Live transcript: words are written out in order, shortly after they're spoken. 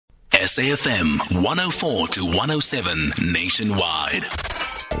SAFM 104 to 107 nationwide.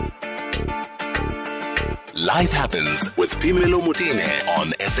 Life Happens with Pimelo Mutine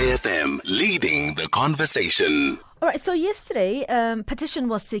on SAFM, leading the conversation. All right, so yesterday, petition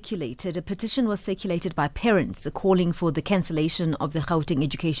was circulated. A petition was circulated by parents calling for the cancellation of the Gauteng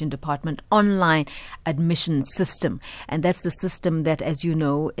Education Department online admission system. And that's the system that, as you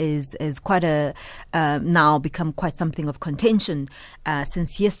know, is quite now become quite something of contention.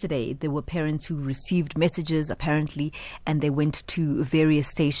 Since yesterday, there were parents who received messages, apparently, and they went to various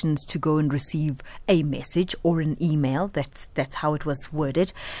stations to go and receive a message or an email. That's how it was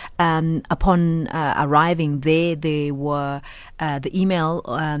worded. Upon arriving there, were the email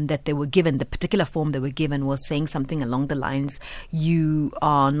that they were given, the particular form they were given was saying something along the lines, you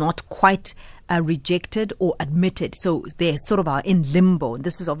are not quite rejected or admitted. So they sort of are in limbo.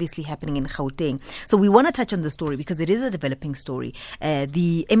 This is obviously happening in Gauteng. So we want to touch on the story because it is a developing story.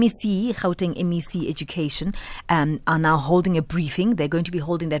 The MEC, Gauteng MEC Education, are now holding a briefing. They're going to be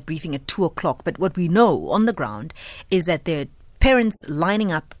holding that briefing at 2:00. But what we know on the ground is that they're parents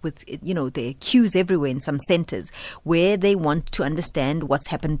lining up with, their queues everywhere in some centres where they want to understand what's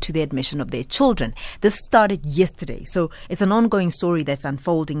happened to the admission of their children. This started yesterday, so it's an ongoing story that's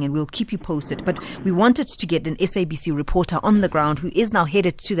unfolding and we'll keep you posted. But we wanted to get an SABC reporter on the ground who is now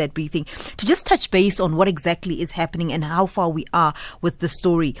headed to that briefing to just touch base on what exactly is happening and how far we are with the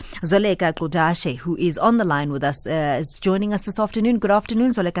story. Zoleka Qodashe, who is on the line with us, is joining us this afternoon. Good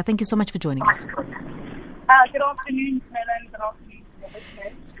afternoon, Zoleka. Thank you so much for joining us. Good afternoon, Melanie. Good afternoon.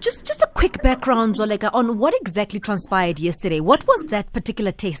 Just a quick background, Zoleka, on what exactly transpired yesterday. What was that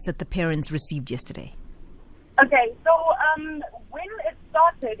particular test that the parents received yesterday? Okay, so when it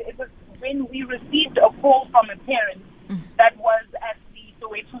started, it was when we received a call from a parent that was at the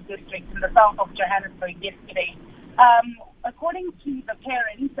Soweto district in the south of Johannesburg yesterday. According to the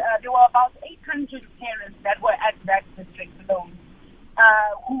parents, there were about 800 parents that were at that district alone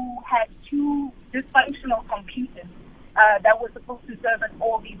who had two dysfunctional computers that were supposed to service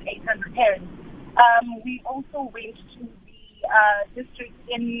all these 800 parents. We also went to the district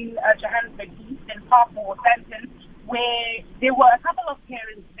in Johannesburg East and Parkmore, Sandton, where there were a couple of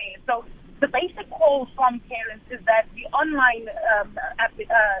parents there. So the basic call from parents is that the online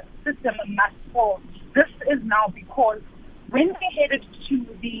system must fall. This is now because when we headed to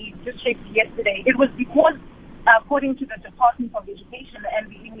the district yesterday, it was because, according to the Department of Education and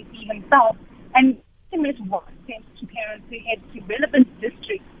the MEC himself, an estimate was sent to parents who head to relevant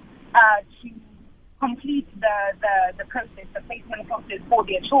districts to complete the process, the placement process for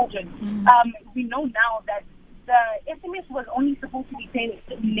their children. We know now that the SMS was only supposed to be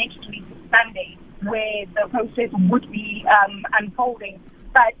sent next week, Sunday, where the process would be unfolding.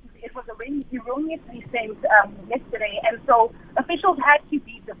 But it was erroneously sent yesterday, and so officials had to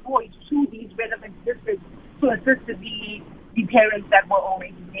be deployed to these relevant districts to assist the parents that were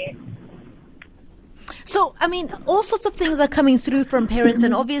already there. So, all sorts of things are coming through from parents,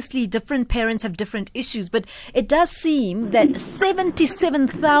 and obviously different parents have different issues, but it does seem that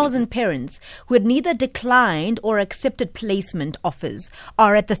 77,000 parents who had neither declined or accepted placement offers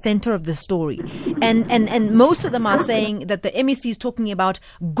are at the center of the story. And most of them are saying that the MEC is talking about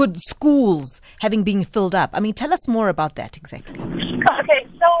good schools having been filled up. Tell us more about that exactly. Okay,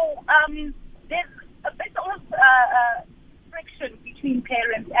 so there's a bit of friction between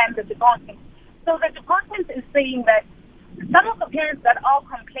parents and the department. So the department is saying that some of the parents that are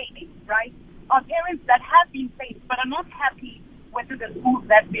complaining, right, are parents that have been placed but are not happy with the schools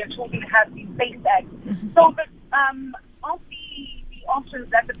that their children have been placed at. So of the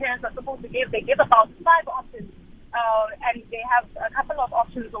options that the parents are supposed to give, they give about 5 options, and they have a couple of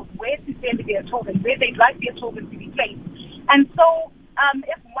options of where to send their children, where they'd like their children to be placed. And so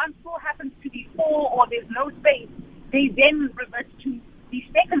if one school happens to be full or there's no space, they then revert to the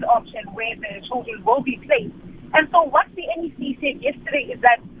second option where the children will be placed. And so what the NEC said yesterday is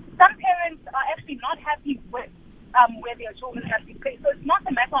that some parents are actually not happy with where their children have been placed. So it's not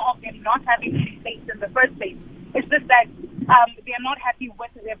a matter of them not having to be placed in the first place. It's just that they are not happy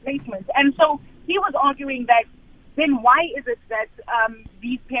with their placement. And so he was arguing that then why is it that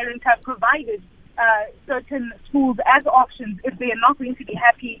these parents have provided certain schools as options if they are not going to be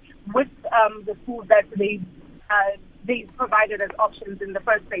happy with the schools that they provided as options in the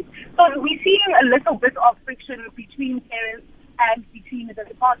first place. So we're seeing a little bit of friction between parents and between the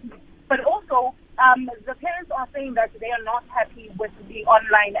department. But also, the parents are saying that they are not happy with the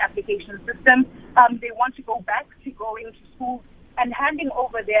online application system. They want to go back to going to school and handing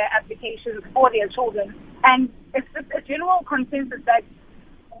over their applications for their children. And it's just a general consensus that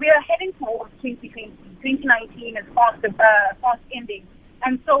we are heading towards 2020. 2019 is fast ending.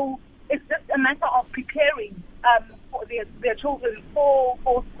 And so it's just a matter of preparing for their children for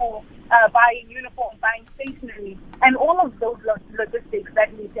school, buying uniform, buying stationery, and all of those logistics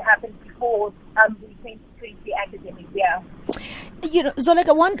that need to happen before the 2020 academic year.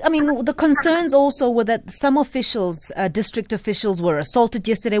 Zoleka, the concerns also were that some officials, district officials, were assaulted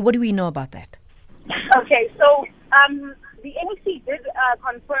yesterday. What do we know about that? Okay, so the MEC did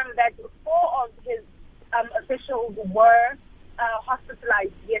confirm that 4 of his officials were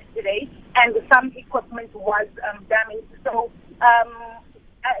hospitalized yesterday, and some equipment was damaged. So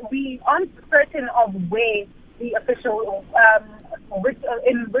we aren't certain of where the officials,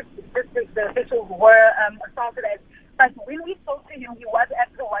 in which district the officials were assaulted at. But when we spoke to him, he was at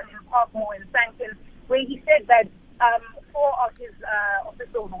the one in Parkmore in Sancton, where he said that 4 of his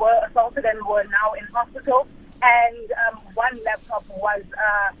officials were assaulted and were now in hospital, and 1 laptop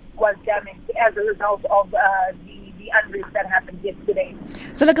was damaged as a result of the unrest that happened yesterday.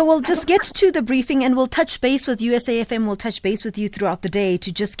 So, we'll just get to the briefing and we'll touch base with you. SAFM will touch base with you throughout the day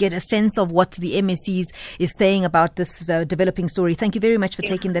to just get a sense of what the MSCs is saying about this developing story. Thank you very much for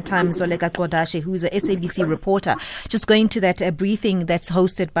taking the time, Zoleka Qodashe, who's a SABC reporter. Just going to that briefing that's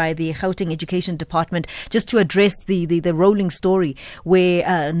hosted by the Gauteng Education Department, just to address the rolling story where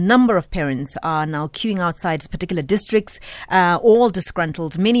a number of parents are now queuing outside particular districts, all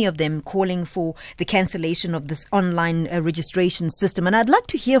disgruntled, many of them calling for the cancellation of this online registration system. And I'd like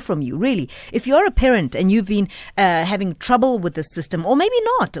to hear from you, really. If you're a parent and you've been having trouble with the system, or maybe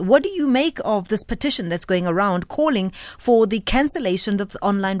not, what do you make of this petition that's going around calling for the cancellation of the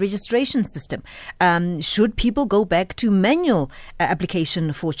online registration system? Should people go back to manual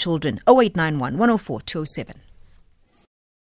application for children? 0891 104 207.